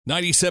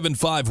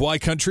97.5 Y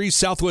Country,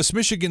 Southwest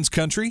Michigan's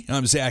country.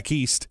 I'm Zach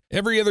East.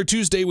 Every other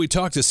Tuesday, we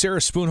talk to Sarah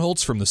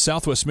Spoonholtz from the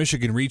Southwest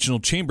Michigan Regional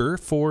Chamber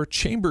for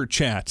Chamber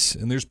Chats.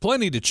 And there's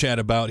plenty to chat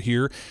about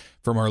here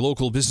from our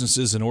local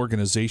businesses and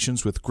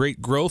organizations with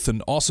great growth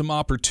and awesome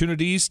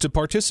opportunities to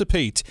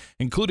participate,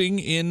 including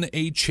in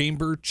a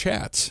Chamber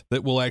Chat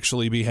that will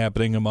actually be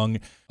happening among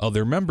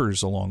other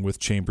members along with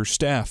Chamber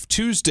staff.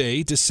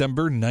 Tuesday,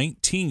 December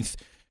 19th.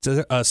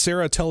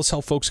 Sarah, tell us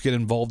how folks get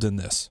involved in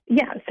this.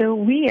 Yeah, so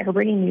we are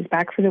bringing these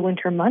back for the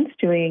winter months,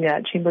 doing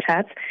Chamber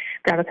Chats.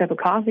 Grab a cup of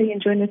coffee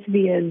and join us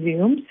via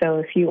Zoom. So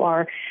if you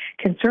are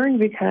concerned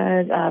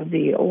because of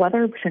the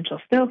weather, potential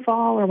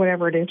snowfall, or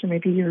whatever it is, or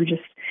maybe you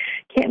just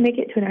can't make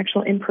it to an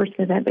actual in-person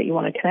event, but you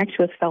want to connect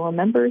with fellow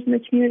members in the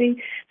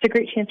community, it's a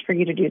great chance for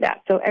you to do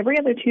that. So every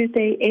other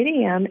Tuesday,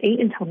 8 a.m., 8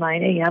 until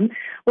 9 a.m.,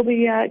 we'll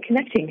be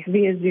connecting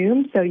via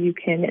Zoom so you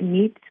can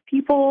meet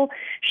people,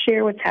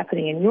 share what's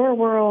happening in your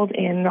world,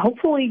 and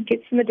hopefully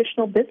get some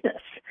additional business.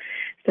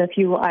 So if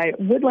you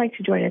would like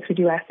to join us, we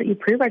do ask that you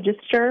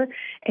pre-register.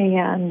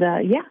 And,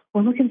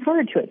 we're looking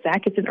forward to it,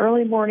 Zach. It's an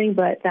early morning,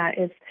 but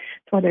that's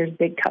why there's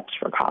big cups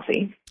for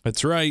coffee.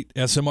 That's right.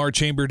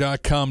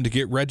 smrchamber.com to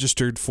get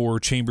registered for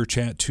Chamber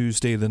Chat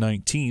Tuesday the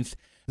 19th.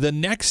 The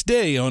next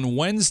day, on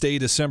Wednesday,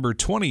 December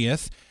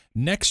 20th,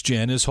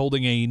 NextGen is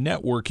holding a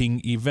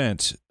networking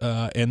event,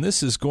 and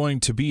this is going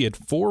to be at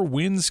Four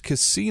Winds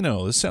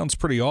Casino. This sounds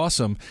pretty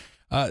awesome.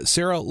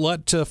 Sarah,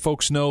 let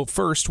folks know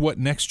first what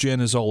NextGen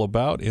is all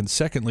about, and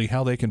secondly,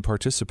 how they can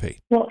participate.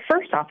 Well,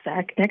 first off,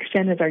 Zach,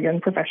 NextGen is our young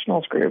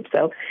professionals group,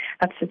 so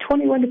that's the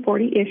 21 to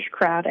 40-ish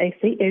crowd. I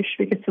say ish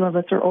because some of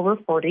us are over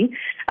 40,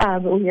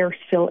 but we are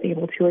still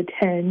able to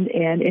attend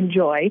and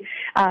enjoy.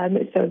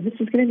 So this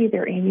is going to be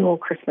their annual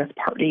Christmas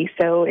party.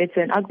 So it's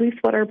an ugly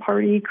sweater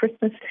party,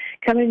 Christmas.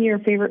 Come in your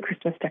favorite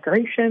Christmas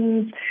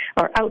decorations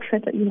or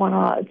outfit that you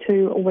want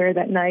to wear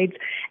that night,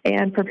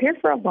 and prepare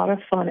for a lot of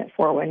fun at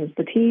Four Winds.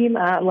 The team,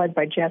 led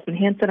by Jasmine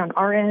Hansen on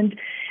our end,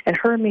 and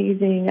her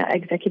amazing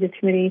executive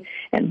committee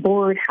and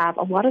board have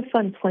a lot of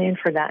fun planned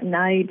for that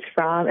night,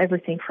 from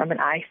everything from an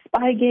I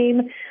Spy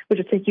game, which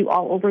will take you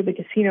all over the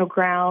casino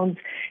grounds,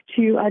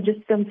 to just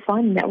some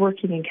fun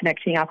networking and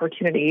connecting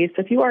opportunities.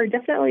 So if you are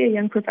definitely a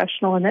young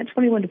professional in that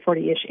 21 to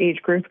 40-ish age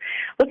group,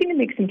 looking to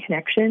make some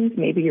connections,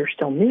 maybe you're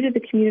still new to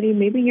the community,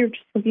 maybe you're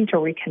just looking to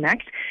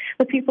reconnect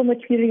with people in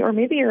the community, or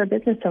maybe you're a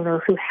business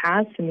owner who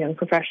has some young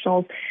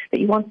professionals that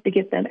you want to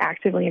get them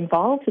actively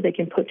involved so they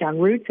can put down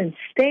roots and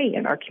stay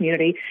in our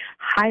community,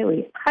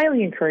 highly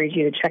encourage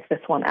you to check this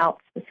one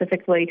out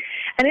specifically.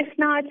 And if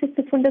not, if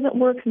this one doesn't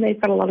work, then they've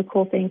got a lot of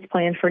cool things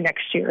planned for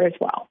next year as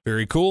well.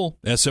 Very cool.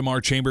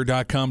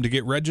 smrchamber.com to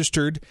get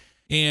registered.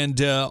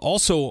 And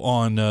also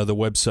on the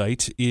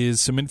website is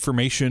some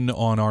information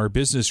on our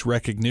Business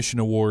Recognition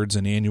Awards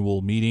and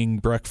annual meeting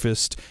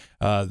breakfast.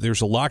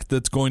 There's a lot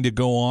that's going to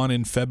go on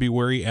in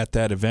February at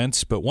that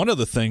event, but one of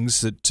the things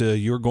that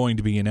you're going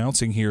to be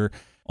announcing here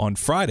on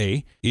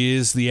Friday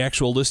is the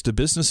actual list of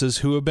businesses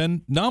who have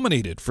been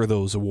nominated for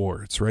those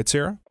awards. Right,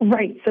 Sarah?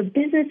 Right. So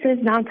businesses,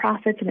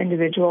 nonprofits, and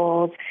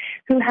individuals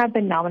who have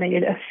been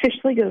nominated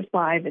officially goes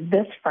live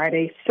this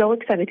Friday. So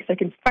excited because I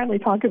can finally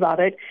talk about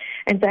it.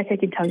 In fact, I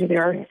can tell you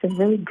there are some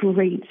really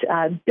great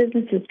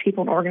businesses,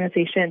 people, and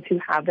organizations who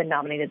have been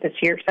nominated this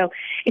year. So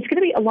it's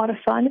going to be a lot of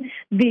fun.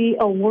 The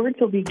awards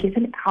will be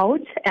given out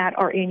at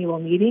our annual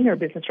meeting, our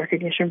Business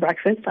Recognition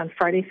Breakfast, on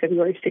Friday,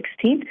 February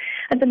 16th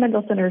at the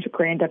Mendel Center's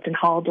Grand Upton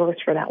Hall. Doors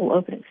for that will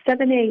open at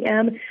 7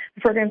 a.m.,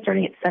 the program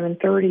starting at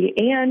 7:30.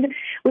 And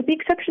with the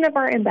exception of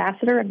our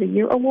Ambassador of the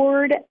Year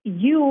award,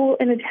 you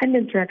in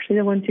attendance are actually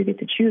the ones who get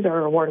to choose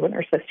our award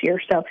winners this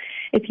year. So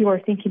if you are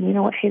thinking, you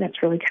know what, hey,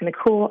 that's really kind of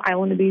cool, I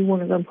want to be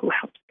one of them who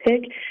helps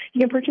pick,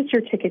 you can purchase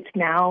your tickets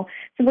now.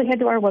 Simply head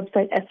to our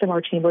website,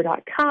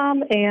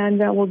 smrchamber.com, and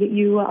we'll get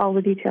you all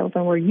the details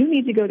on where you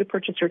need to go to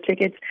purchase your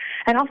tickets.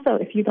 And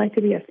also, if you'd like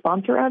to be a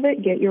sponsor of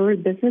it, get your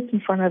business in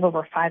front of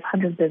over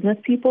 500 business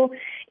people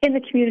in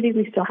the community.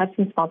 We still have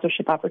some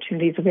sponsorship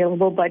opportunities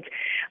available, but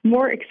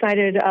more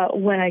excited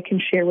when I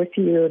can share with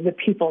you the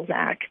people,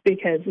 Zach,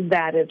 because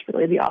that is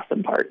really the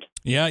awesome part.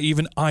 Yeah,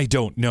 even I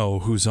don't know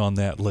who's on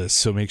that list,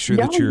 so make sure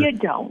that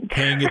you're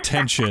paying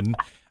attention.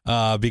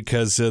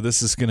 Because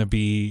this is going to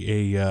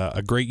be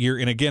a great year.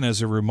 And again,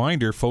 as a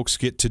reminder, folks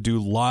get to do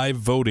live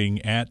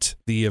voting at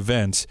the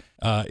event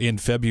in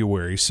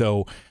February.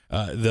 So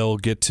they'll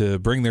get to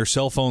bring their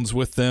cell phones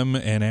with them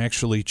and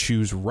actually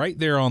choose right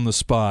there on the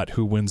spot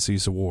who wins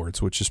these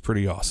awards, which is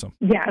pretty awesome.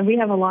 Yeah, and we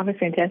have a lot of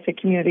fantastic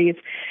communities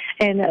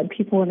and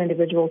people and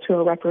individuals who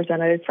are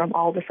represented from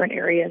all different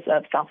areas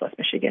of Southwest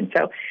Michigan.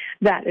 So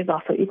that is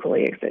also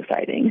equally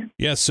exciting.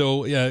 Yeah,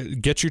 so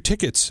get your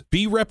tickets.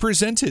 Be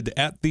represented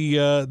at the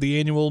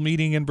annual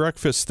meeting and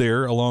breakfast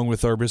there, along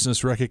with our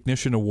Business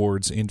Recognition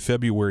Awards in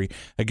February.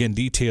 Again,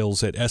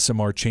 details at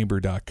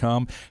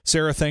smrchamber.com.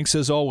 Sarah, thanks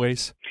as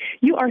always.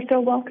 You are so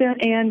welcome,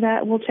 and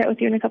we'll chat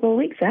with you in a couple of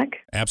weeks, Zach.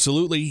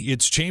 Absolutely.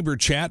 It's Chamber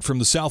Chat from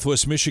the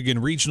Southwest Michigan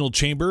Regional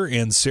Chamber,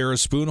 and Sarah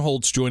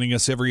Spoonholtz joining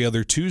us every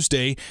other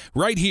Tuesday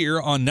right here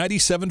on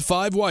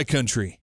 97.5 Y Country.